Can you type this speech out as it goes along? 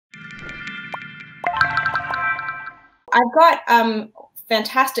I've got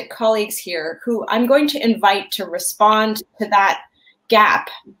fantastic colleagues here who I'm going to invite to respond to that gap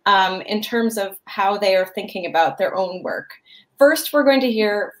in terms of how they are thinking about their own work. First, we're going to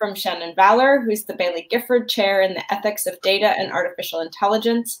hear from Shannon Vallor, who's the Baillie Gifford Chair in the Ethics of Data and Artificial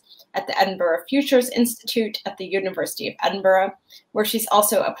Intelligence at the Edinburgh Futures Institute at the University of Edinburgh, where she's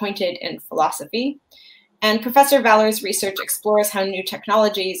also appointed in philosophy. And Professor Vallor's research explores how new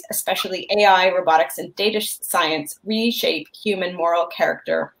technologies, especially AI, robotics, and data science, reshape human moral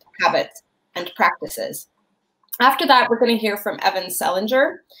character, habits, and practices. After that, we're going to hear from Evan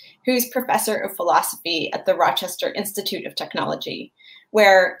Selinger, who's professor of philosophy at the Rochester Institute of Technology,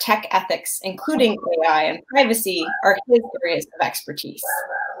 where tech ethics, including AI and privacy, are his areas of expertise.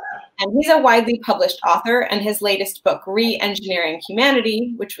 And he's a widely published author, and his latest book, Re-Engineering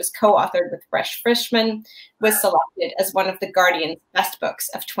Humanity, which was co-authored with Fresh Frischman, was selected as one of the Guardian's best books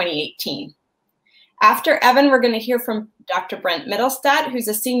of 2018. After Evan, we're going to hear from Dr. Brent Mittelstadt, who's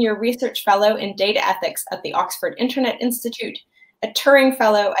a senior research fellow in data ethics at the Oxford Internet Institute, a Turing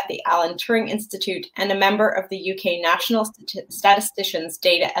Fellow at the Alan Turing Institute, and a member of the UK National Statisticians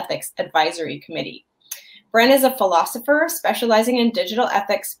Data Ethics Advisory Committee. Brent is a philosopher specializing in digital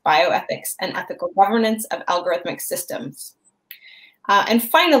ethics, bioethics, and ethical governance of algorithmic systems. And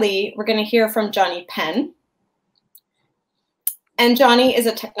finally, we're going to hear from Jonnie Penn. And Jonnie is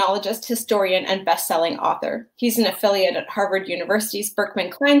a technologist, historian, and best-selling author. He's an affiliate at Harvard University's Berkman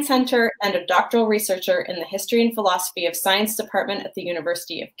Klein Center and a doctoral researcher in the History and Philosophy of Science Department at the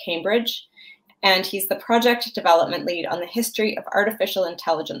University of Cambridge. And he's the project development lead on the History of Artificial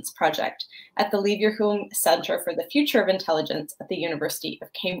Intelligence project at the Leverhulme Center for the Future of Intelligence at the University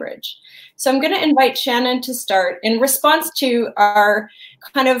of Cambridge. So I'm going to invite Shannon to start in response to our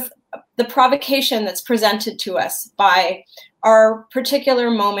kind of the provocation that's presented to us by our particular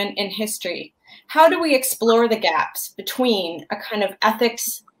moment in history. How do we explore the gaps between a kind of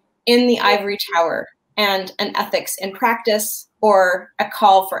ethics in the ivory tower and an ethics in practice, or a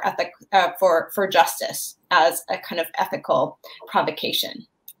call for for justice as a kind of ethical provocation?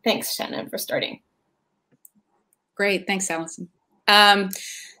 Thanks, Shannon, for starting. Great, thanks, Alison.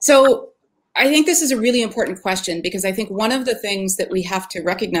 So I think this is a really important question, because I think one of the things that we have to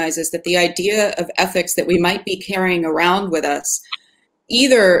recognize is that the idea of ethics that we might be carrying around with us,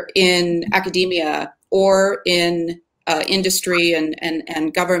 either in academia or in industry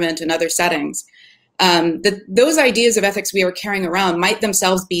and government and other settings, those ideas of ethics we are carrying around might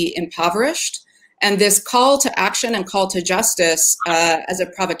themselves be impoverished. And this call to action and call to justice as a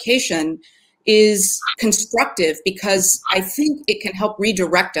provocation is constructive, because I think it can help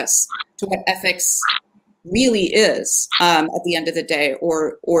redirect us to what ethics really is at the end of the day,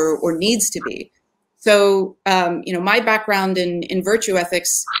 or needs to be. So, you know, my background in virtue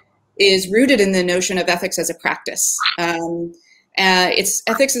ethics is rooted in the notion of ethics as a practice.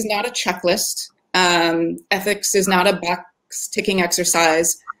 Ethics is not a checklist. Ethics is not a box ticking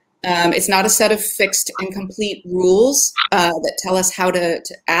exercise. It's not a set of fixed and complete rules that tell us how to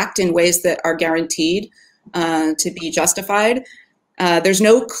act in ways that are guaranteed to be justified. There's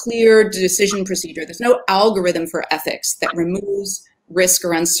no clear decision procedure. There's no algorithm for ethics that removes risk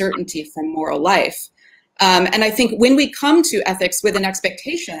or uncertainty from moral life. And I think when we come to ethics with an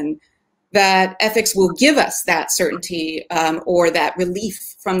expectation that ethics will give us that certainty or that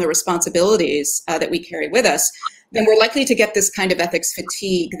relief from the responsibilities that we carry with us, then we're likely to get this kind of ethics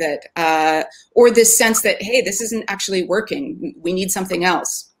fatigue that, or this sense that, hey, this isn't actually working. We need something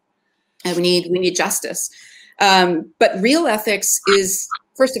else. And we need justice. But real ethics is,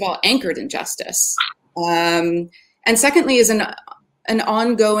 first of all, anchored in justice. And secondly, is an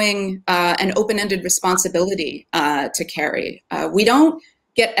ongoing and open-ended responsibility to carry. We don't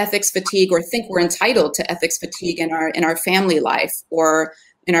get ethics fatigue or think we're entitled to ethics fatigue in our family life or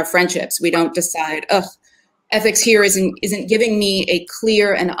in our friendships. We don't decide, oh, ethics here isn't giving me a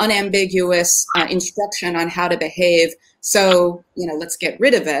clear and unambiguous instruction on how to behave, so let's get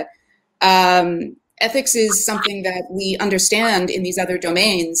rid of it. Ethics is something that we understand in these other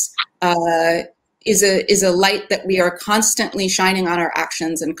domains is a light that we are constantly shining on our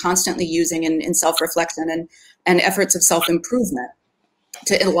actions and constantly using in self-reflection and efforts of self-improvement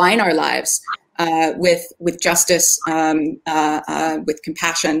to align our lives with justice, with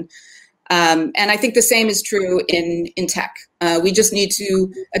compassion. And I think the same is true in tech. We just need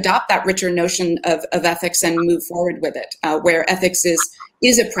to adopt that richer notion of ethics and move forward with it, where ethics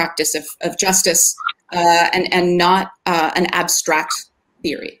is a practice of justice and not an abstract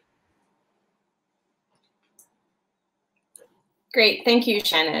theory. Great, thank you,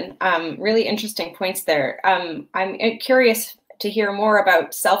 Shannon. Really interesting points there. I'm curious to hear more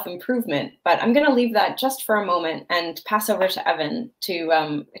about self-improvement, but I'm going to leave that just for a moment and pass over to Evan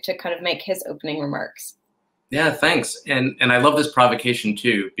to kind of make his opening remarks. Yeah, thanks. And I love this provocation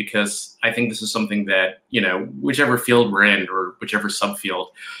too, because I think this is something that, you know, whichever field we're in or whichever subfield,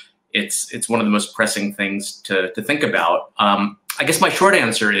 it's one of the most pressing things to think about. I guess my short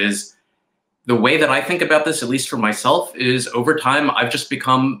answer is the way that I think about this, at least for myself, is over time, I've just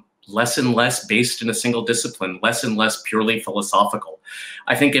become less and less based in a single discipline, less and less purely philosophical.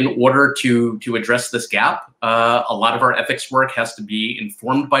 I think in order to address this gap, a lot of our ethics work has to be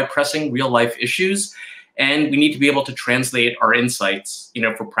informed by pressing real life issues. And we need to be able to translate our insights, you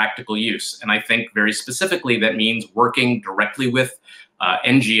know, for practical use. And I think very specifically that means working directly with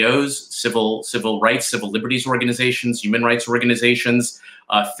NGOs, civil rights, civil liberties organizations, human rights organizations,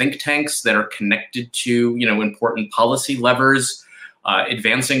 think tanks that are connected to, you know, important policy levers,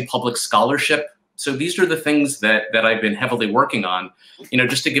 advancing public scholarship. So these are the things that I've been heavily working on. You know,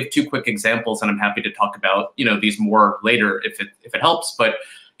 just to give two quick examples, and I'm happy to talk about, you know, these more later if it helps. But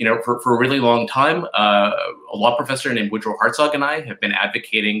you know, for a really long time, a law professor named Woodrow Hartzog and I have been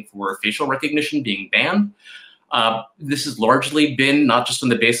advocating for facial recognition being banned. This has largely been not just on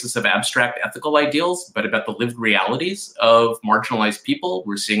the basis of abstract ethical ideals, but about the lived realities of marginalized people.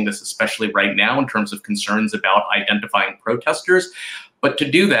 We're seeing this especially right now in terms of concerns about identifying protesters. But to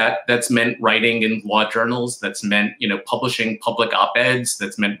do that, that's meant writing in law journals, that's meant, you know, publishing public op-eds,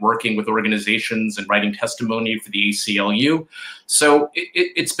 that's meant working with organizations and writing testimony for the ACLU. So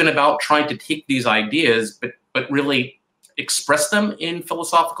it's been about trying to take these ideas, but really express them in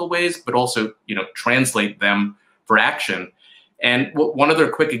philosophical ways, but also, you know, translate them for action. And one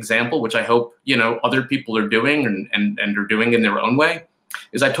other quick example, which I hope, you know, other people are doing and are doing in their own way,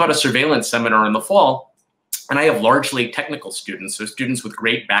 is I taught a surveillance seminar in the fall. And I have largely technical students, so students with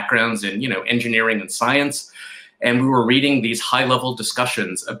great backgrounds in, you know, engineering and science. And we were reading these high-level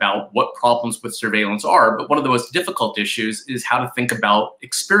discussions about what problems with surveillance are. But one of the most difficult issues is how to think about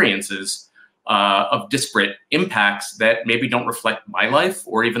experiences of disparate impacts that maybe don't reflect my life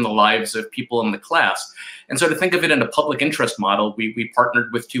or even the lives of people in the class. And so to think of it in a public interest model, we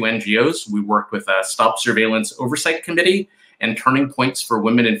partnered with two NGOs. We worked with a Stop Surveillance Oversight Committee and Turning Points for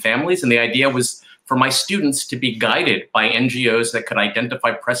Women and Families. And the idea was for my students to be guided by NGOs that could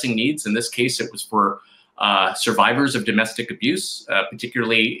identify pressing needs. In this case, it was for survivors of domestic abuse,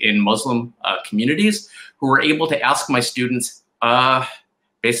 particularly in Muslim communities, who were able to ask my students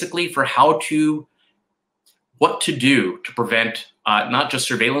basically for what to do to prevent not just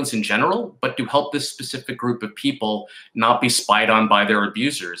surveillance in general, but to help this specific group of people not be spied on by their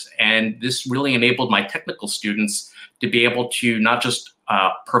abusers. And this really enabled my technical students to be able to not just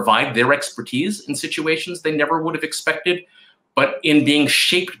provide their expertise in situations they never would have expected, but in being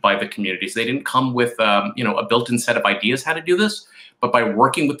shaped by the communities. They didn't come with you know, a built-in set of ideas how to do this, but by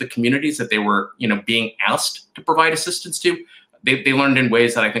working with the communities that they were, you know, being asked to provide assistance to, they learned in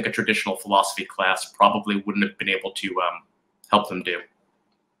ways that I think a traditional philosophy class probably wouldn't have been able to help them do.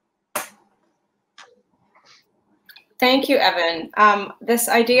 Thank you, Evan. This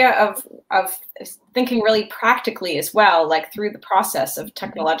idea of thinking really practically as well, like through the process of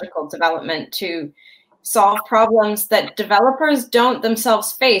technological development to solve problems that developers don't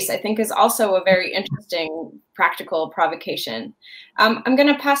themselves face, I think is also a very interesting practical provocation. I'm going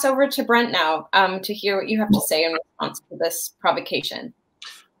to pass over to Brent now to hear what you have to say in response to this provocation.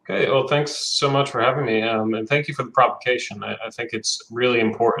 Okay, well, thanks so much for having me, and thank you for the provocation. I think it's really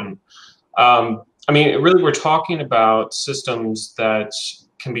important. I mean, really, we're talking about systems that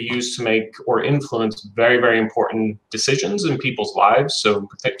can be used to make or influence very, very important decisions in people's lives. So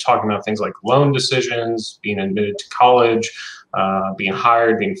talking about things like loan decisions, being admitted to college, being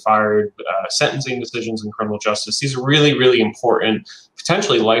hired, being fired, sentencing decisions in criminal justice. These are really, really important,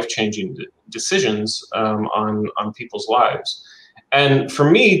 potentially life-changing decisions on people's lives. And for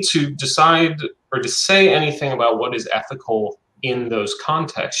me to decide or to say anything about what is ethical in those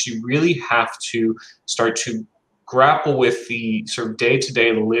contexts, you really have to start to grapple with the sort of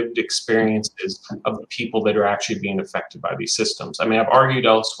day-to-day lived experiences of the people that are actually being affected by these systems. I mean, I've argued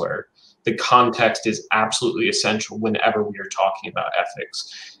elsewhere that context is absolutely essential whenever we are talking about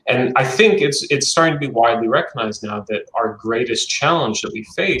ethics. And I think it's starting to be widely recognized now that our greatest challenge that we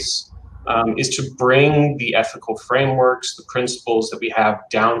face is to bring the ethical frameworks, the principles that we have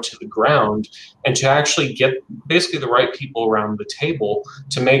down to the ground, and to actually get basically the right people around the table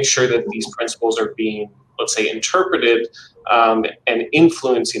to make sure that these principles are being, let's say, interpreted and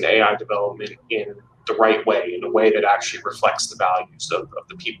influencing AI development in the right way, in a way that actually reflects the values of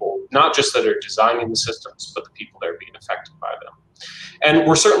the people, not just that are designing the systems, but the people that are being affected by them. And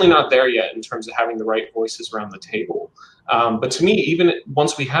we're certainly not there yet in terms of having the right voices around the table. But to me, even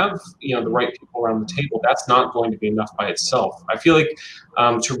once we have the right people around the table, that's not going to be enough by itself. I feel like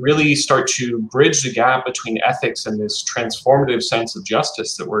to really start to bridge the gap between ethics and this transformative sense of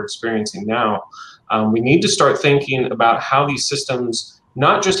justice that we're experiencing now, we need to start thinking about how these systems,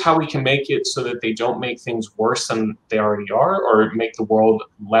 not just how we can make it so that they don't make things worse than they already are, or make the world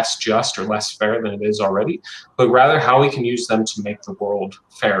less just or less fair than it is already, but rather how we can use them to make the world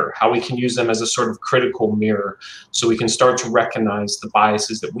fairer, how we can use them as a sort of critical mirror so we can start to recognize the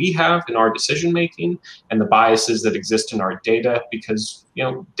biases that we have in our decision making and the biases that exist in our data, because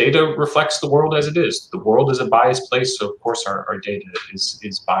data reflects the world as it is. The world is a biased place, so of course our data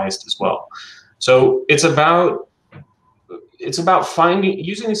is biased as well. So it's about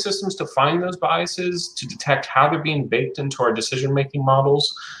using these systems to find those biases, to detect how they're being baked into our decision-making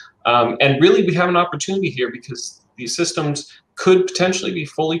models. And really, we have an opportunity here because these systems could potentially be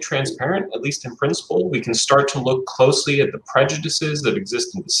fully transparent, at least in principle. We can start to look closely at the prejudices that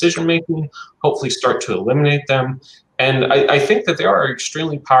exist in decision-making, hopefully start to eliminate them. And I think that they are an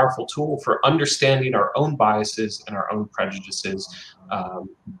extremely powerful tool for understanding our own biases and our own prejudices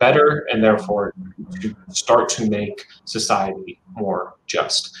better, and therefore to start to make society more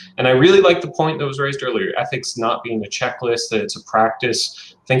just. And I really like the point that was raised earlier, ethics not being a checklist, that it's a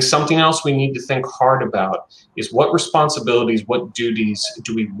practice. I think something else we need to think hard about is what responsibilities, what duties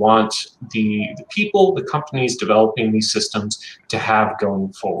do we want the people, the companies developing these systems to have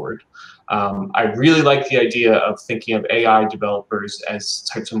going forward. I really like the idea of thinking of AI developers as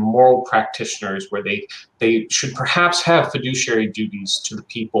types of moral practitioners where they should perhaps have fiduciary duties to the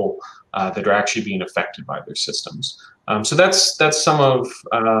people that are actually being affected by their systems. So that's some of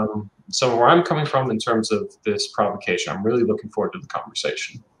where I'm coming from in terms of this provocation. I'm really looking forward to the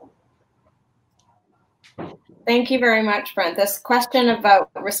conversation. Thank you very much, Brent. This question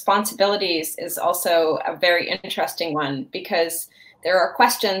about responsibilities is also a very interesting one, because there are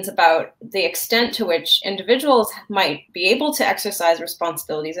questions about the extent to which individuals might be able to exercise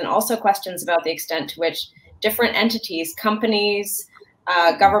responsibilities, and also questions about the extent to which different entities, companies,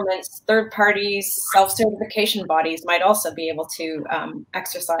 governments, third parties, self-certification bodies might also be able to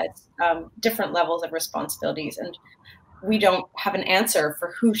exercise different levels of responsibilities. And we don't have an answer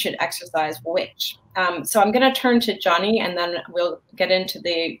for who should exercise which. So I'm going to turn to Jonnie, and then we'll get into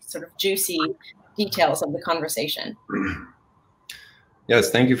the sort of juicy details of the conversation.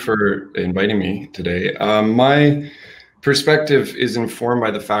 Yes, thank you for inviting me today. My perspective is informed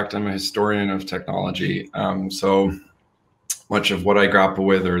by the fact I'm a historian of technology. So much of what I grapple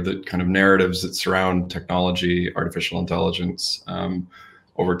with are the kind of narratives that surround technology, artificial intelligence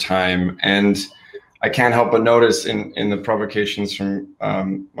over time. And I can't help but notice in the provocations from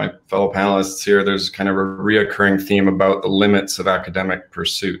my fellow panelists here, there's kind of a reoccurring theme about the limits of academic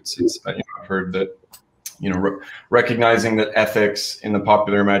pursuits. It's, I've heard that, recognizing that ethics in the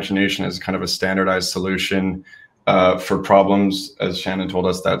popular imagination is kind of a standardized solution for problems, as Shannon told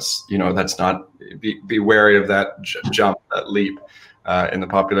us, that's not, be wary of that jump, that leap in the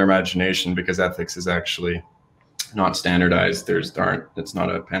popular imagination, because ethics is actually not standardized. It's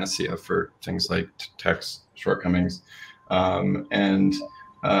not a panacea for things like tech's shortcomings. And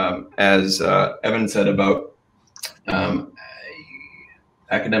as Evan said about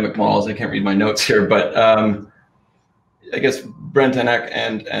academic models, I can't read my notes here, but I guess Brent and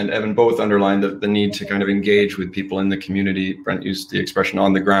Evan both underlined the need to kind of engage with people in the community. Brent used the expression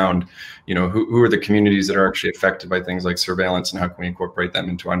on the ground. Who are the communities that are actually affected by things like surveillance, and how can we incorporate them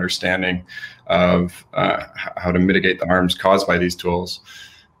into understanding of how to mitigate the harms caused by these tools.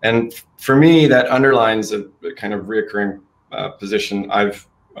 And for me, that underlines a kind of reoccurring position I've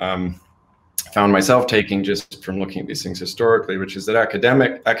found myself taking just from looking at these things historically, which is that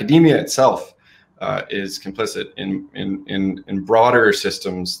academia itself is complicit in broader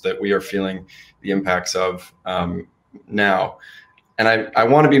systems that we are feeling the impacts of now. And I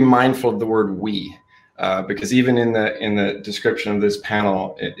want to be mindful of the word "we," because even in the description of this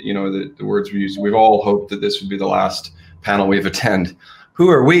panel, the words we use, we've all hoped that this would be the last panel we've attended. Who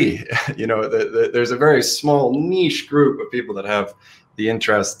are we? There's a very small niche group of people that have the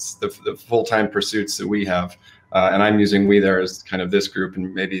interests, the full-time pursuits that we have. And I'm using "we" there as kind of this group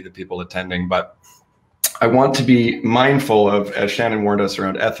and maybe the people attending. But I want to be mindful of, as Shannon warned us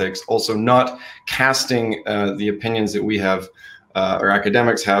around ethics, also not casting the opinions that we have or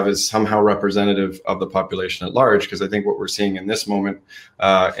academics have as somehow representative of the population at large, because I think what we're seeing in this moment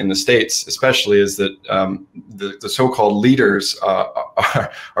in the States especially is that the so-called leaders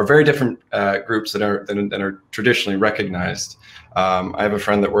are very different groups that are traditionally recognized. I have a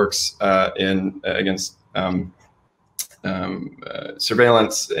friend that works against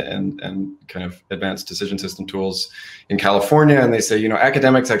surveillance and kind of advanced decision system tools in California, and they say, you know,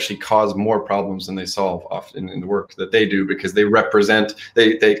 academics actually cause more problems than they solve often in the work that they do, because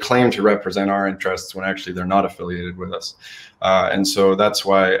they claim to represent our interests when actually they're not affiliated with us. And so that's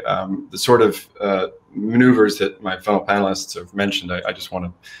why the sort of maneuvers that my fellow panelists have mentioned, I just want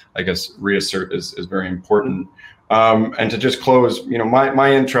to, I guess, reassert is very important. And to just close, you know,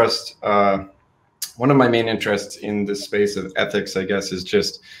 my interest, one of my main interests in this space of ethics, I guess, is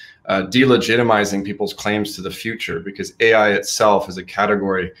just delegitimizing people's claims to the future, because AI itself as a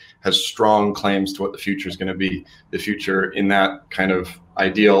category has strong claims to what the future is going to be. The future in that kind of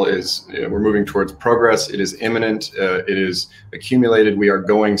ideal is we're moving towards progress. It is imminent. It is accumulated. We are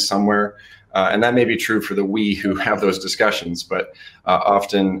going somewhere. And that may be true for the we who have those discussions, but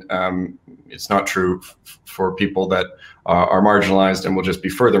often it's not true for people that are marginalized and will just be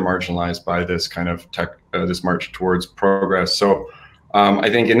further marginalized by this kind of this march towards progress. So I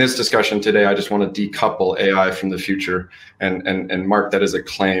think in this discussion today, I just want to decouple AI from the future and mark that as a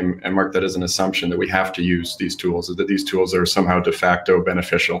claim and mark that as an assumption that we have to use these tools, that these tools are somehow de facto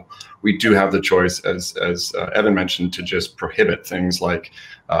beneficial. We do have the choice, as Evan mentioned, to just prohibit things like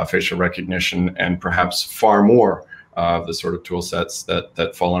facial recognition and perhaps far more of the sort of tool sets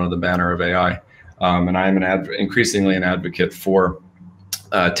that fall under the banner of AI. And I am increasingly an advocate for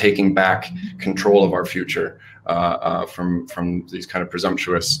taking back control of our future from these kind of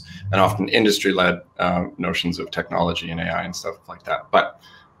presumptuous and often industry-led notions of technology and AI and stuff like that. But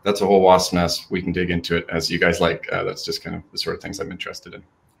that's a whole wasp nest. We can dig into it as you guys like. That's just kind of the sort of things I'm interested in.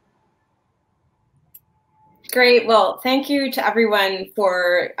 Great. Well, thank you to everyone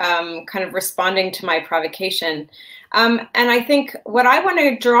for kind of responding to my provocation. And I think what I want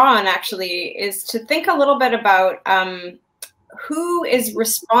to draw on actually is to think a little bit about who is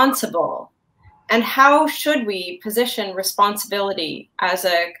responsible and how should we position responsibility as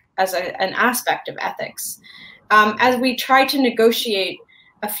an aspect of ethics as we try to negotiate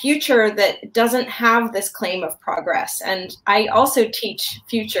a future that doesn't have this claim of progress. And I also teach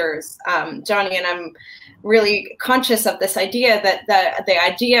futures, Jonnie, and I'm really conscious of this idea that the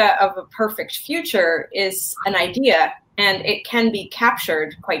idea of a perfect future is an idea, and it can be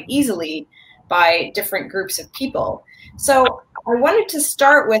captured quite easily by different groups of people. So I wanted to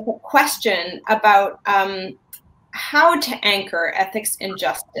start with a question about how to anchor ethics in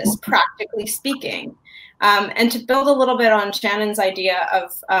justice, practically speaking, and to build a little bit on Shannon's idea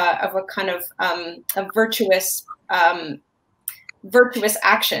of a kind of a virtuous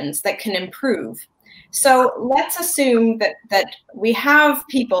actions that can improve. So let's assume that we have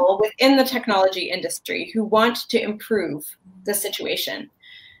people within the technology industry who want to improve the situation.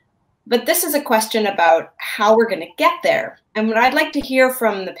 But this is a question about how we're going to get there. And what I'd like to hear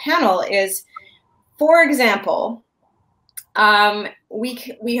from the panel is, for example,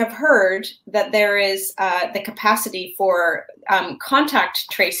 we have heard that there is the capacity for contact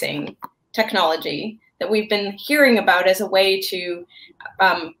tracing technology that we've been hearing about as a way to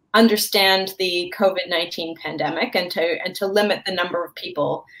understand the COVID-19 pandemic and to limit the number of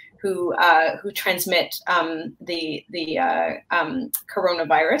people who transmit the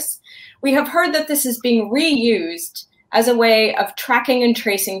coronavirus. We have heard that this is being reused as a way of tracking and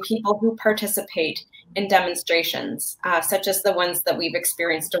tracing people who participate in demonstrations, such as the ones that we've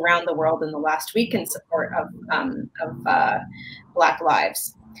experienced around the world in the last week in support of Black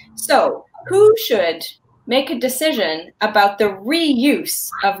lives. So who should make a decision about the reuse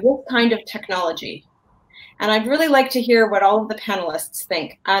of this kind of technology? And I'd really like to hear what all of the panelists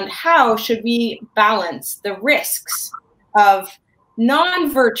think on how should we balance the risks of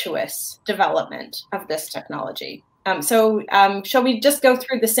non-virtuous development of this technology. So shall we just go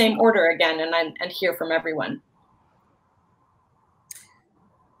through the same order again and hear from everyone?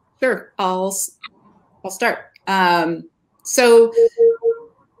 Sure, I'll start.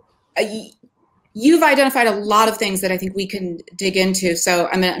 You've identified a lot of things that I think we can dig into. So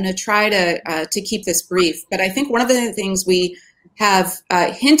I'm going to try to keep this brief. But I think one of the things we have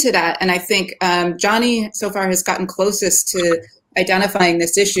hinted at, and I think Jonnie so far has gotten closest to identifying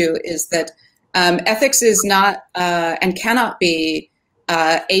this issue, is that ethics is not and cannot be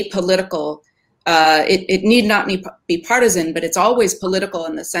apolitical. It need not be partisan, but it's always political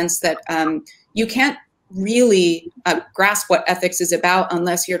in the sense that you can't really grasp what ethics is about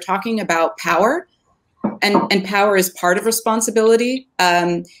unless you're talking about power, and power is part of responsibility,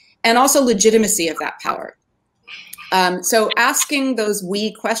 and also legitimacy of that power. So asking those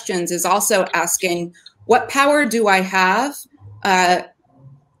we questions is also asking, what power do I have?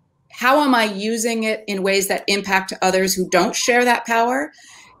 How am I using it in ways that impact others who don't share that power?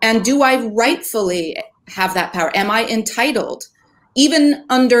 And do I rightfully have that power? Am I entitled, even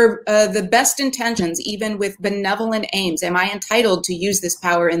under the best intentions, even with benevolent aims, am I entitled to use this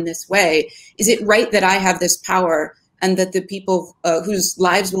power in this way? Is it right that I have this power and that the people whose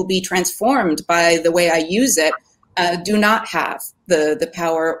lives will be transformed by the way I use it do not have the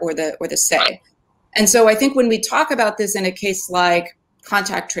power or the say? And so I think when we talk about this in a case like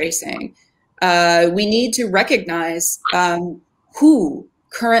contact tracing, we need to recognize who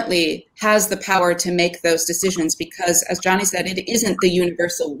currently has the power to make those decisions, because as Jonnie said, it isn't the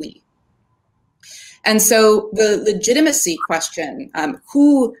universal we. And so the legitimacy question,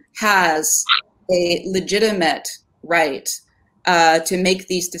 who has a legitimate right to make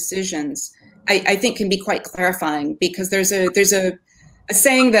these decisions, I think can be quite clarifying, because there's a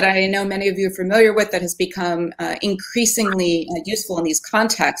saying that I know many of you are familiar with that has become increasingly useful in these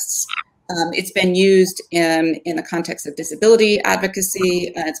contexts. It's been used in the context of disability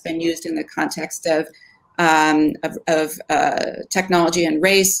advocacy. It's been used in the context of technology and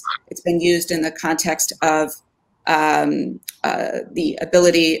race. It's been used in the context of the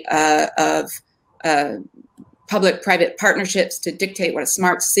ability of public-private partnerships to dictate what a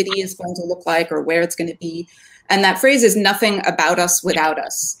smart city is going to look like or where it's going to be. And that phrase is nothing about us without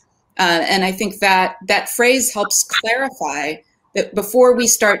us. And I think that that phrase helps clarify that before we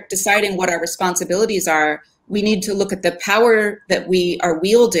start deciding what our responsibilities are, we need to look at the power that we are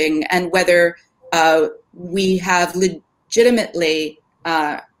wielding and whether we have legitimately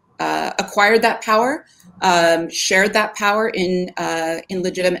acquired that power, shared that power in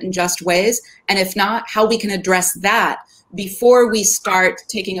legitimate and just ways, and if not, how we can address that before we start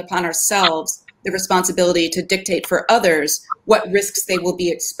taking upon ourselves the responsibility to dictate for others what risks they will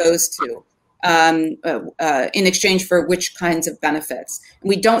be exposed to in exchange for which kinds of benefits. And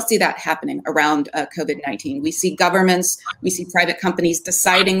we don't see that happening around COVID-19. We see governments, we see private companies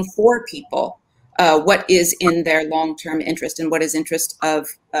deciding for people what is in their long-term interest and what is in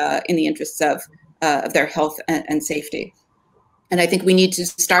the interests of their health and safety. And I think we need to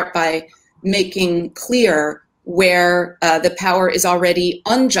start by making clear where the power is already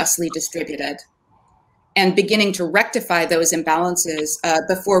unjustly distributed and beginning to rectify those imbalances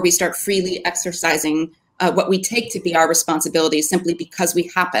before we start freely exercising what we take to be our responsibilities simply because we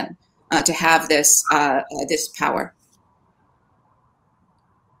happen to have this power.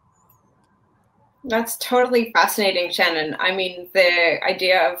 That's totally fascinating, Shannon. I mean, the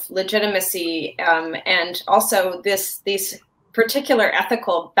idea of legitimacy and also this particular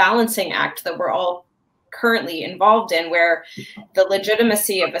ethical balancing act that we're all currently involved in, where the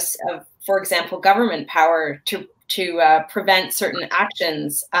legitimacy of for example, government power to prevent certain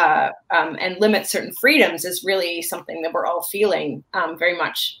actions and limit certain freedoms is really something that we're all feeling very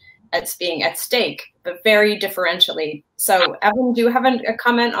much as being at stake, but very differentially. So, Evan, do you have a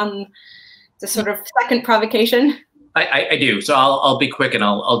comment on the sort of second provocation? I do. So I'll be quick and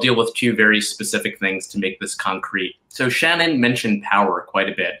I'll deal with two very specific things to make this concrete. So Shannon mentioned power quite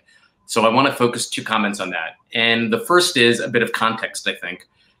a bit. So I want to focus two comments on that. And the first is a bit of context, I think.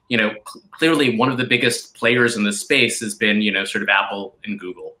 You know, clearly one of the biggest players in this space has been, you know, sort of Apple and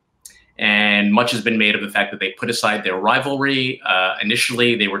Google. And much has been made of the fact that they put aside their rivalry.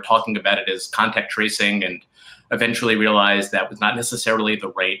 Initially, they were talking about it as contact tracing and eventually realized that was not necessarily the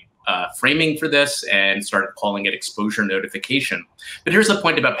right framing for this and started calling it exposure notification. But here's the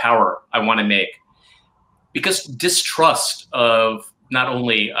point about power I want to make. Because distrust of not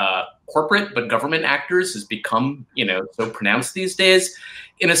only corporate but government actors has become, you know, so pronounced these days,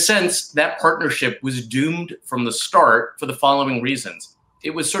 in a sense, that partnership was doomed from the start for the following reasons. It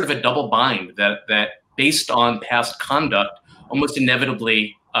was sort of a double bind that based on past conduct, almost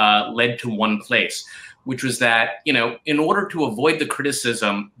inevitably led to one place, which was that, you know, in order to avoid the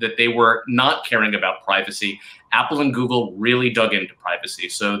criticism that they were not caring about privacy, Apple and Google really dug into privacy.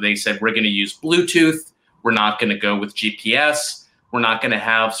 So they said, we're going to use Bluetooth. We're not going to go with GPS. We're not going to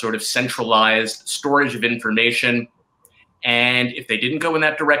have sort of centralized storage of information. And if they didn't go in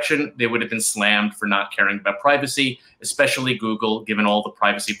that direction, they would have been slammed for not caring about privacy, especially Google, given all the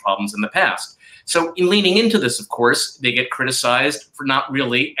privacy problems in the past. So in leaning into this, of course, they get criticized for not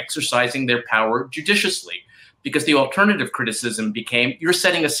really exercising their power judiciously, because the alternative criticism became, you're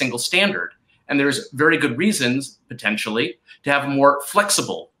setting a single standard. And there's very good reasons, potentially, to have more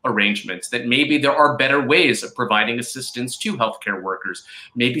flexible arrangements, that maybe there are better ways of providing assistance to healthcare workers.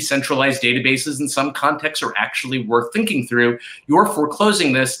 Maybe centralized databases in some contexts are actually worth thinking through. You're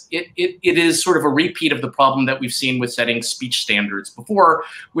foreclosing this. It is sort of a repeat of the problem that we've seen with setting speech standards before,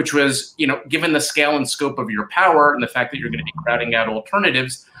 which was, you know, given the scale and scope of your power and the fact that you're going to be crowding out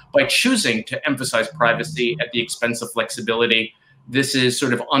alternatives, by choosing to emphasize privacy at the expense of flexibility, this is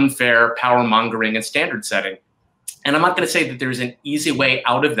sort of unfair power mongering and standard setting. And I'm not going to say that there's an easy way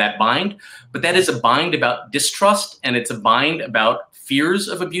out of that bind, but that is a bind about distrust, and it's a bind about fears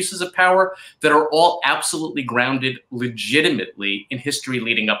of abuses of power that are all absolutely grounded legitimately in history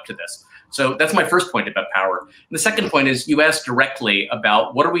leading up to this. So that's my first point about power. And the second point is you asked directly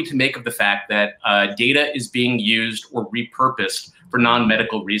about what are we to make of the fact that data is being used or repurposed for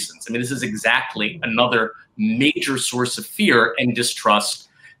non-medical reasons. I mean, this is exactly another major source of fear and distrust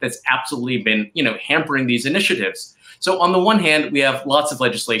that's absolutely been, hampering these initiatives. So on the one hand, we have lots of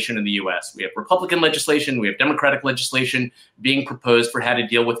legislation in the US. We have Republican legislation, we have Democratic legislation being proposed for how to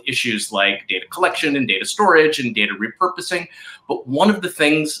deal with issues like data collection and data storage and data repurposing. But one of the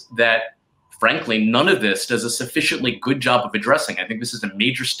things that, frankly, none of this does a sufficiently good job of addressing, I think this is a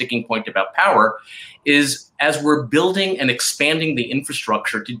major sticking point about power, is as we're building and expanding the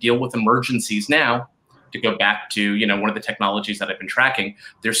infrastructure to deal with emergencies now, to go back to one of the technologies that I've been tracking,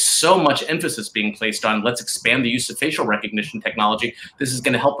 there's so much emphasis being placed on let's expand the use of facial recognition technology. This is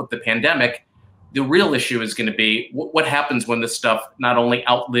going to help with the pandemic. The real issue is going to be what happens when this stuff not only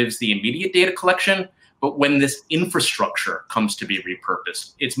outlives the immediate data collection, but when this infrastructure comes to be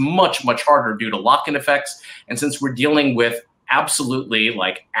repurposed. It's much, much harder due to lock-in effects. And since we're dealing with absolutely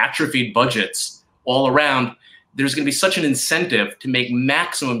atrophied budgets all around, there's going to be such an incentive to make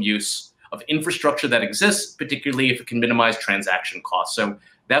maximum use of infrastructure that exists, particularly if it can minimize transaction costs. So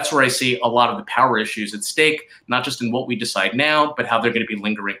that's where I see a lot of the power issues at stake, not just in what we decide now, but how they're going to be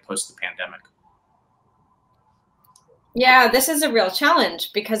lingering post the pandemic. Yeah, this is a real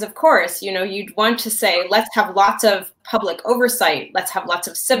challenge because, of course, you'd want to say, let's have lots of public oversight, let's have lots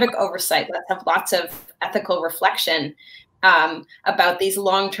of civic oversight, let's have lots of ethical reflection about these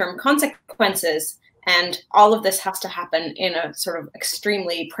long-term consequences. And all of this has to happen in a sort of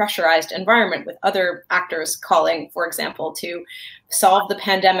extremely pressurized environment with other actors calling, for example, to solve the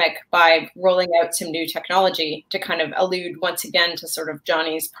pandemic by rolling out some new technology to kind of allude once again to sort of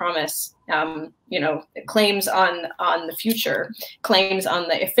Jonnie's promise, claims on the future, claims on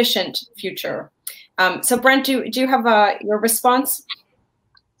the efficient future. So Brent, do you have your response?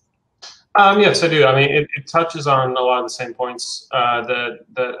 Yes, I do. I mean, it touches on a lot of the same points that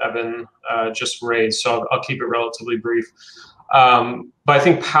Evan just raised, so I'll keep it relatively brief. But I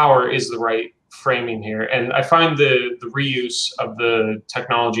think power is the right framing here. And I find the reuse of the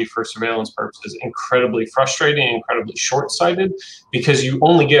technology for surveillance purposes incredibly frustrating, incredibly short-sighted, because you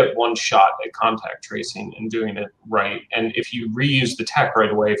only get one shot at contact tracing and doing it right. And if you reuse the tech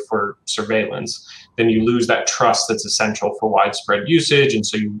right away for surveillance, then you lose that trust that's essential for widespread usage. And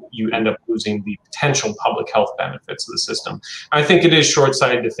so you end up losing the potential public health benefits of the system. I think it is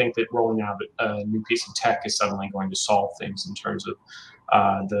short-sighted to think that rolling out a new piece of tech is suddenly going to solve things in terms of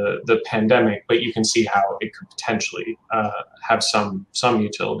the pandemic, but you can see how it could potentially have some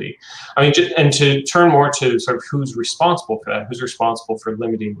utility. I mean, and to turn more to sort of who's responsible for that, who's responsible for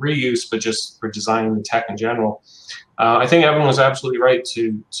limiting reuse, but just for designing the tech in general. I think Evan was absolutely right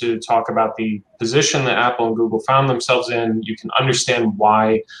to talk about the position that Apple and Google found themselves in. You can understand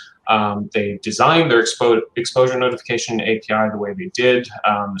why they designed their exposure notification API the way they did,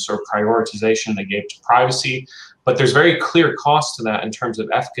 the sort of prioritization they gave to privacy. But there's very clear costs to that in terms of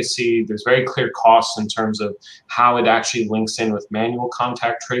efficacy. There's very clear costs in terms of how it actually links in with manual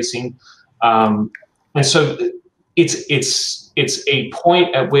contact tracing. And so it's a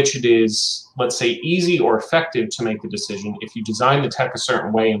point at which it is, let's say, easy or effective to make the decision. If you design the tech a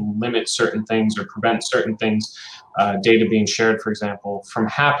certain way and limit certain things or prevent certain things, data being shared, for example, from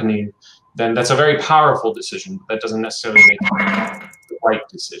happening, then that's a very powerful decision. That doesn't necessarily make it the right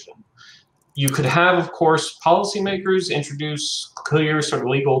decision. You could have, of course, policymakers introduce clear sort of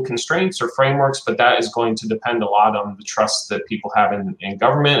legal constraints or frameworks, but that is going to depend a lot on the trust that people have in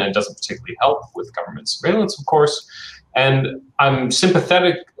government, and it doesn't particularly help with government surveillance, of course. And I'm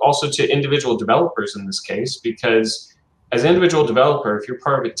sympathetic also to individual developers in this case, because as an individual developer, if you're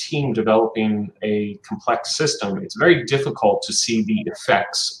part of a team developing a complex system, it's very difficult to see the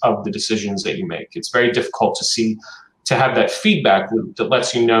effects of the decisions that you make. It's very difficult to have that feedback loop that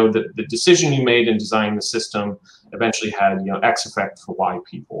lets you know that the decision you made in designing the system eventually had X effect for Y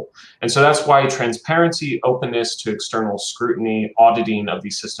people. And so that's why transparency, openness to external scrutiny, auditing of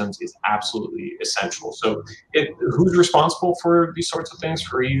these systems is absolutely essential. So who's responsible for these sorts of things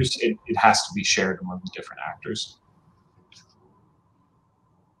for reuse? It has to be shared among the different actors.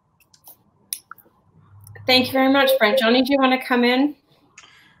 Thank you very much, Brent. Jonnie, do you want to come in?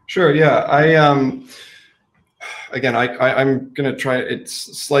 Sure, yeah. Again, I'm going to try,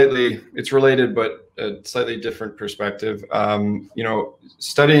 it's related, but a slightly different perspective.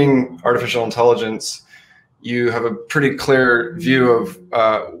 Studying artificial intelligence, you have a pretty clear view of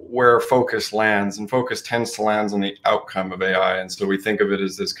where focus lands, and focus tends to land on the outcome of AI. And so we think of it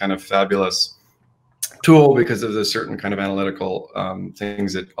as this kind of fabulous tool because of the certain kind of analytical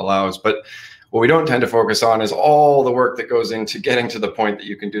things it allows. But what we don't tend to focus on is all the work that goes into getting to the point that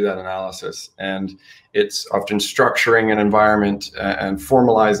you can do that analysis. And it's often structuring an environment and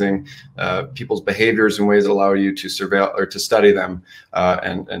formalizing people's behaviors in ways that allow you to surveil or to study them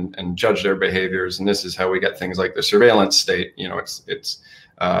and judge their behaviors. And this is how we get things like the surveillance state. You know,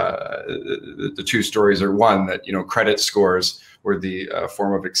 the two stories are one, that, you know, credit scores were the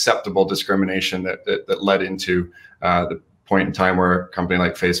form of acceptable discrimination that led into the point in time where a company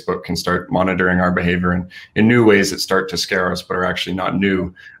like Facebook can start monitoring our behavior in new ways that start to scare us, but are actually not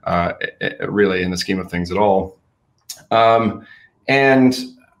new really in the scheme of things at all. And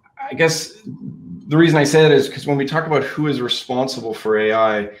I guess the reason I say that is because when we talk about who is responsible for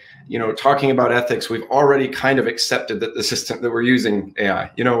AI, you know, talking about ethics, we've already kind of accepted that the system that we're using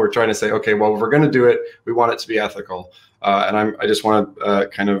AI, you know, we're trying to say, okay, well, if we're going to do it, we want it to be ethical. And I just want to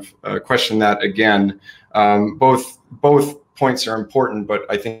kind of question that again. Both points are important, but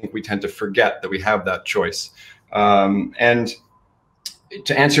I think we tend to forget that we have that choice. And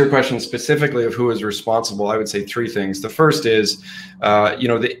to answer your question specifically of who is responsible, I would say three things. The first is, you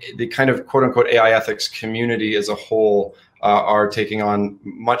know, the kind of quote unquote AI ethics community as a whole are taking on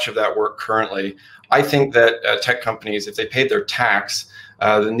much of that work currently. I think that tech companies, if they paid their tax,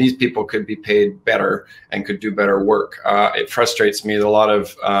 then these people could be paid better and could do better work. It frustrates me that a lot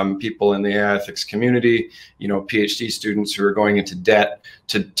of people in the AI ethics community, you know, PhD students who are going into debt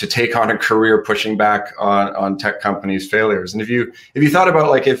to take on a career pushing back on tech companies' failures. And if you thought about,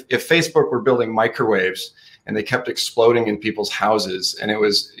 like, if Facebook were building microwaves and they kept exploding in people's houses, and it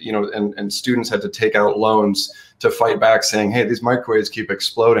was, you know, and students had to take out loans to fight back saying, hey, these microwaves keep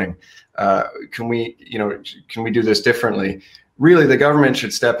exploding. Can we do this differently? Really, the government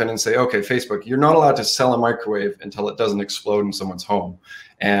should step in and say, okay, Facebook, you're not allowed to sell a microwave until it doesn't explode in someone's home.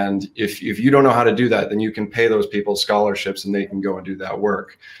 And if you don't know how to do that, then you can pay those people scholarships and they can go and do that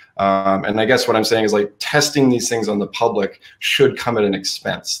work. And I guess what I'm saying is, like, testing these things on the public should come at an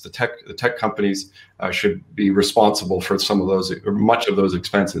expense. The tech companies should be responsible for some of those, or much of those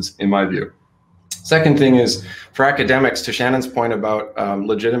expenses, in my view. Second thing is, for academics, to Shannon's point about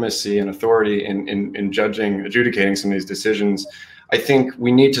legitimacy and authority in adjudicating some of these decisions, I think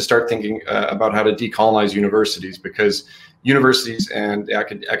we need to start thinking about how to decolonize universities, because universities and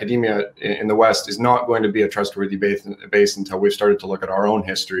academia in the West is not going to be a trustworthy base until we've started to look at our own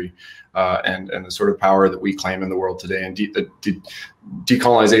history and the sort of power that we claim in the world today. And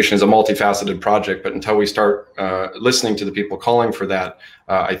decolonization is a multifaceted project, but until we start listening to the people calling for that,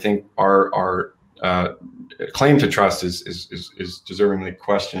 I think our claim to trust is deservingly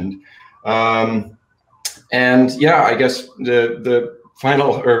questioned. And yeah, I guess the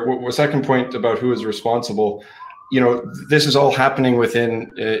final or second point about who is responsible, you know, this is all happening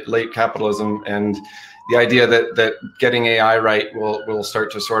within late capitalism, and the idea that getting AI right will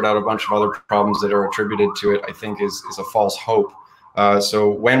start to sort out a bunch of other problems that are attributed to it, I think is a false hope. So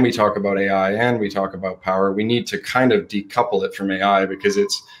when we talk about AI and we talk about power, we need to kind of decouple it from AI, because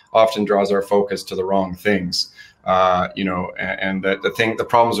it's often draws our focus to the wrong things. You know, and the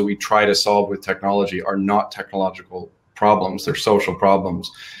problems that we try to solve with technology are not technological problems, they're social problems.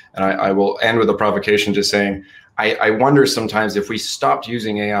 And I will end with a provocation, just saying, I wonder sometimes if we stopped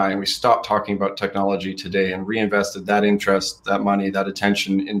using AI and we stopped talking about technology today and reinvested that interest, that money, that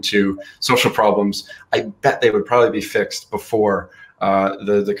attention into social problems, I bet they would probably be fixed before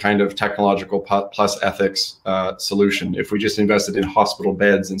the kind of technological plus ethics solution. If we just invested in hospital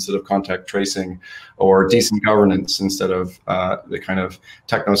beds instead of contact tracing, or decent governance instead of the kind of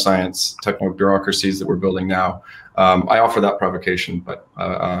technoscience, techno-bureaucracies that we're building now. I offer that provocation, but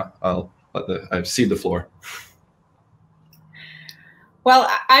I'll cede the floor. Well,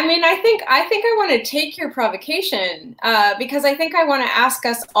 I mean, I think I want to take your provocation because I think I want to ask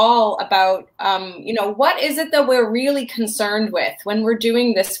us all about, you know, what is it that we're really concerned with when we're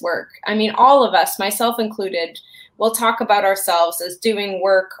doing this work? I mean, all of us, myself included, will talk about ourselves as doing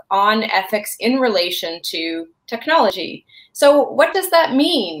work on ethics in relation to technology. So what does that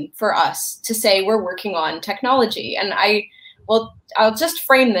mean for us to say we're working on technology? And I'll just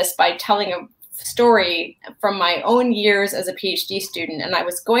frame this by telling a story from my own years as a PhD student. And I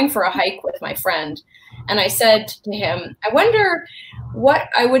was going for a hike with my friend, and I said to him, I wonder what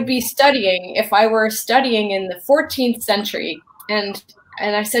I would be studying if I were studying in the 14th century. And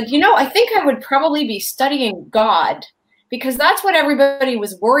I said, you know, I think I would probably be studying God, because that's what everybody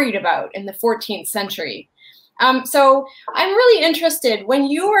was worried about in the 14th century. So I'm really interested, when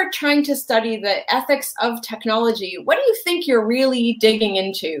you are trying to study the ethics of technology, what do you think you're really digging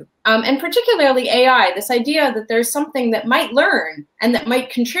into? And particularly AI, this idea that there's something that might learn and that might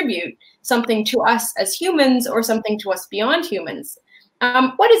contribute something to us as humans or something to us beyond humans.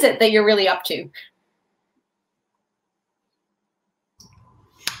 What is it that you're really up to?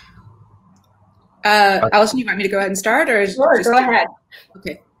 Alison, you want me to go ahead and start, or Sure, go ahead.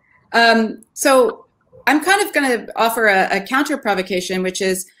 Okay. So I'm kind of going to offer a counter provocation, which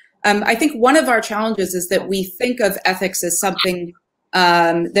is, I think one of our challenges is that we think of ethics as something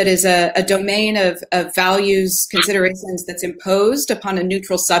that is a domain of values, considerations that's imposed upon a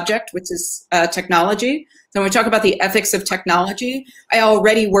neutral subject, which is technology. So when we talk about the ethics of technology, I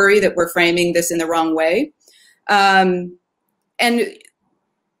already worry that we're framing this in the wrong way. And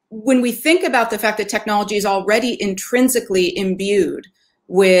when we think about the fact that technology is already intrinsically imbued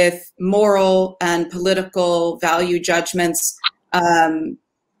with moral and political value judgments,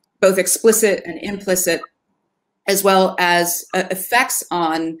 both explicit and implicit, as well as effects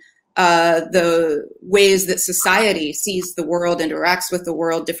on the ways that society sees the world, interacts with the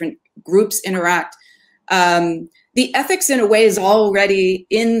world, different groups interact. The ethics, in a way, is already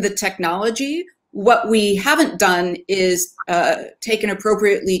in the technology. What we haven't done is take an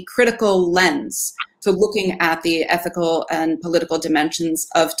appropriately critical lens to looking at the ethical and political dimensions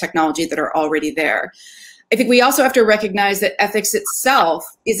of technology that are already there. I think we also have to recognize that ethics itself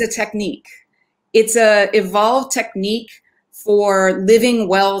is a technique. It's an evolved technique for living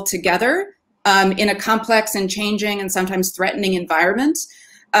well together in a complex and changing and sometimes threatening environment.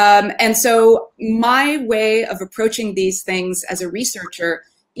 And so my way of approaching these things as a researcher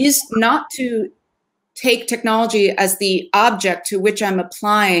is not to take technology as the object to which I'm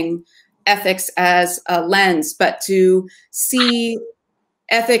applying ethics as a lens, but to see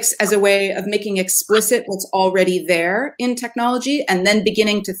ethics as a way of making explicit what's already there in technology, and then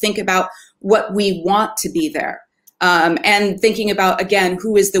beginning to think about what we want to be there. And thinking about, again,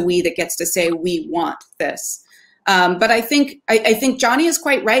 who is the we that gets to say we want this. But I think Jonnie is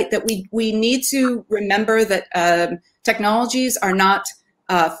quite right that we need to remember that technologies are not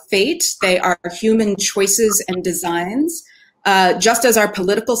fate. They are human choices and designs, just as our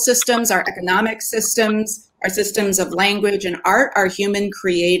political systems, our economic systems, our systems of language and art are human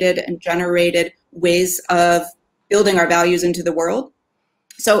created and generated ways of building our values into the world.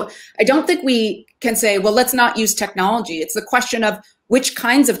 So I don't think we can say, well, let's not use technology. It's the question of which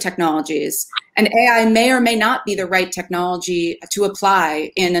kinds of technologies, and AI may or may not be the right technology to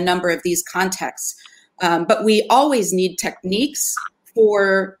apply in a number of these contexts. But we always need techniques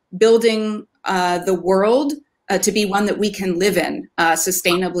for building the world to be one that we can live in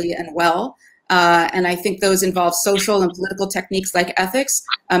sustainably and well. And I think those involve social and political techniques like ethics,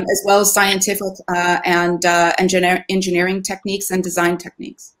 as well as scientific and engineering techniques and design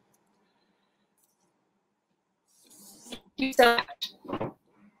techniques.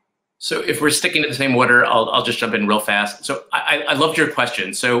 So if we're sticking to the same order, I'll just jump in real fast. So I loved your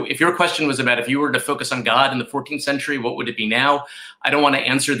question. So if your question was about if you were to focus on God in the 14th century, what would it be now? I don't want to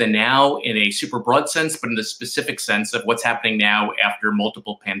answer the now in a super broad sense, but in the specific sense of what's happening now after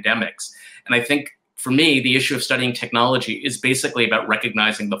multiple pandemics. And I think for me, the issue of studying technology is basically about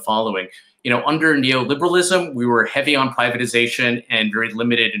recognizing the following. You know, under neoliberalism, we were heavy on privatization and very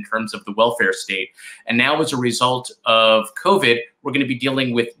limited in terms of the welfare state. And now as a result of COVID, we're going to be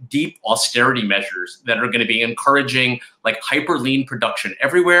dealing with deep austerity measures that are going to be encouraging like hyper lean production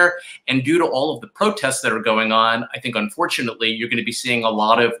everywhere. And due to all of the protests that are going on, I think, unfortunately, you're going to be seeing a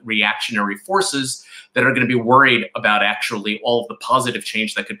lot of reactionary forces that are going to be worried about actually all of the positive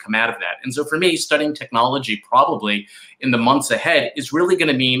change that could come out of that. And so for me, studying technology probably in the months ahead is really going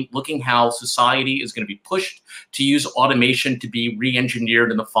to mean looking how society is going to be pushed to use automation to be re-engineered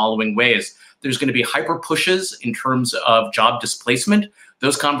in the following ways. There's going to be hyper pushes in terms of job displacement.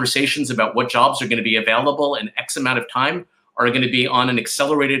 Those conversations about what jobs are going to be available in X amount of time are going to be on an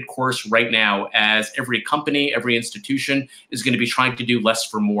accelerated course right now, as every company, every institution is going to be trying to do less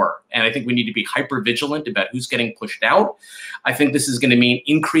for more. And I think we need to be hyper vigilant about who's getting pushed out. I think this is going to mean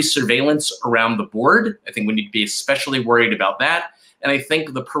increased surveillance around the board. I think we need to be especially worried about that. And I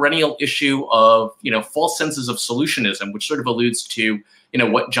think the perennial issue of, false senses of solutionism, which sort of alludes to,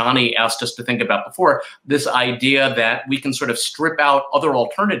 what Jonnie asked us to think about before, this idea that we can sort of strip out other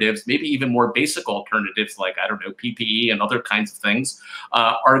alternatives, maybe even more basic alternatives like, I don't know, PPE and other kinds of things,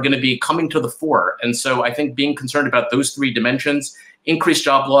 are going to be coming to the fore. And so I think being concerned about those three dimensions, increased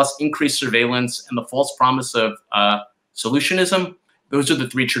job loss, increased surveillance, and the false promise of solutionism, those are the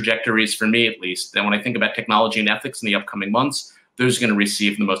three trajectories for me, at least. And when I think about technology and ethics in the upcoming months, those are going to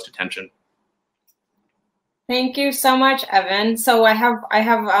receive the most attention. Thank you so much, Evan. So I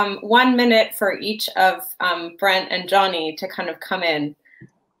have 1 minute for each of Brent and Jonnie to kind of come in.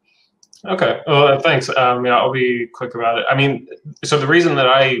 Okay, well, thanks. Yeah, I'll be quick about it. I mean, so the reason that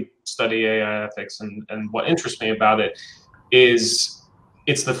I study AI ethics and what interests me about it is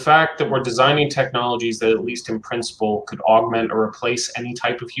it's the fact that we're designing technologies that, at least in principle, could augment or replace any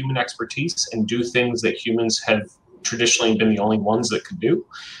type of human expertise and do things that humans have traditionally been the only ones that could do.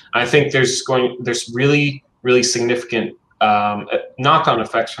 I think there's really significant knock-on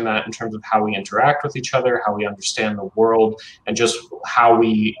effects from that in terms of how we interact with each other, how we understand the world, and just how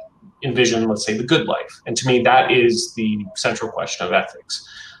we envision, let's say, the good life. And to me, that is the central question of ethics.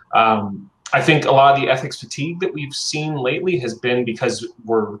 I think a lot of the ethics fatigue that we've seen lately has been because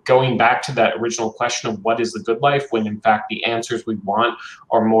we're going back to that original question of what is the good life, when in fact the answers we want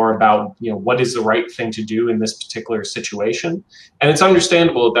are more about, what is the right thing to do in this particular situation. And it's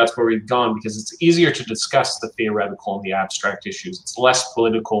understandable that that's where we've gone, because it's easier to discuss the theoretical and the abstract issues. It's less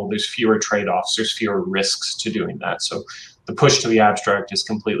political, there's fewer trade-offs, there's fewer risks to doing that. So the push to the abstract is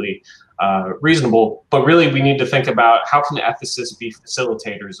completely reasonable, but really we need to think about how can ethicists be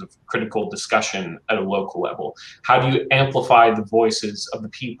facilitators of critical discussion at a local level? How do you amplify the voices of the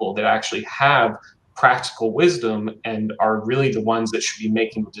people that actually have practical wisdom and are really the ones that should be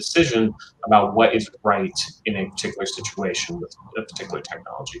making the decision about what is right in a particular situation with a particular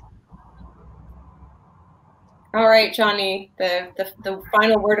technology? All right, Jonnie, the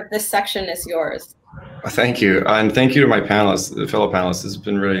final word of this section is yours. Thank you. And thank you to my panelists, the fellow panelists. This has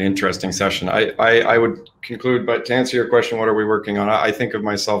been a really interesting session. I would conclude, but to answer your question, what are we working on? I think of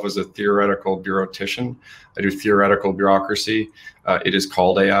myself as a theoretical bureautician. I do theoretical bureaucracy. It is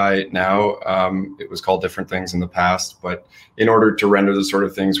called AI now. It was called different things in the past, but in order to render the sort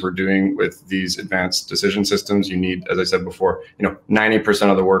of things we're doing with these advanced decision systems, you need, as I said before,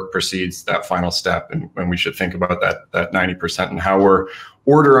 90% of the work precedes that final step. And when we should think about that 90% and how we're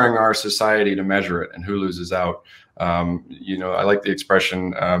ordering our society to measure it and who loses out. I like the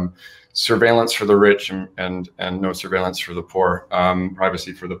expression surveillance for the rich and no surveillance for the poor,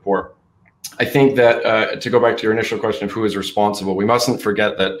 privacy for the poor. I think that to go back to your initial question of who is responsible, we mustn't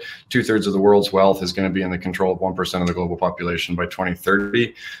forget that 2/3 of the world's wealth is going to be in the control of 1% of the global population by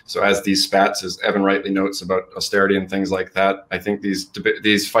 2030. So as these spats, as Evan rightly notes about austerity and things like that, I think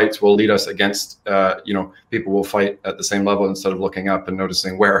these fights will lead us against, people will fight at the same level instead of looking up and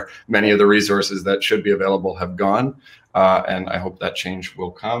noticing where many of the resources that should be available have gone. And I hope that change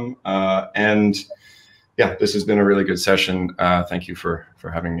will come. And yeah, this has been a really good session. Thank you for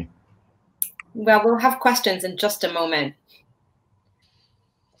having me. Well, we'll have questions in just a moment.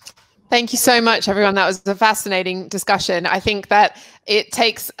 Thank you so much, everyone. That was a fascinating discussion. I think that it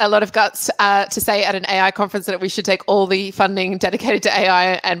takes a lot of guts to say at an AI conference that we should take all the funding dedicated to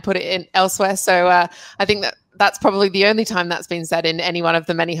AI and put it in elsewhere. So I think that that's probably the only time that's been said in any one of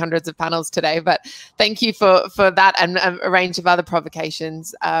the many hundreds of panels today. But thank you for that and a range of other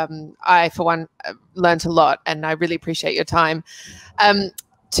provocations. I, for one, learned a lot, and I really appreciate your time.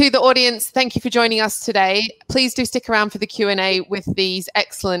 To the audience, thank you for joining us today. Please do stick around for the Q&A with these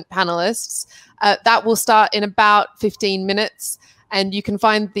excellent panelists. That will start in about 15 minutes, and you can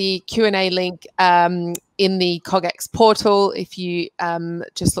find the Q&A link in the CogX portal if you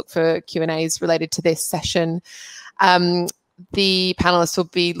just look for Q&As related to this session. The panelists will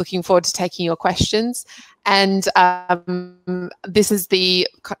be looking forward to taking your questions. And this is the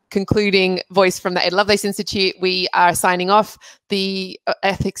concluding voice from the Ada Lovelace Institute. We are signing off. The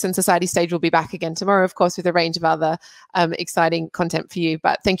Ethics and Society stage will be back again tomorrow, of course, with a range of other exciting content for you.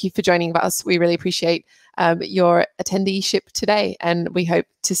 But thank you for joining us. We really appreciate your attendeeship today, and we hope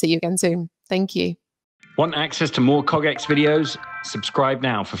to see you again soon. Thank you. Want access to more CogX videos? Subscribe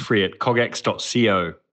now for free at cogx.co.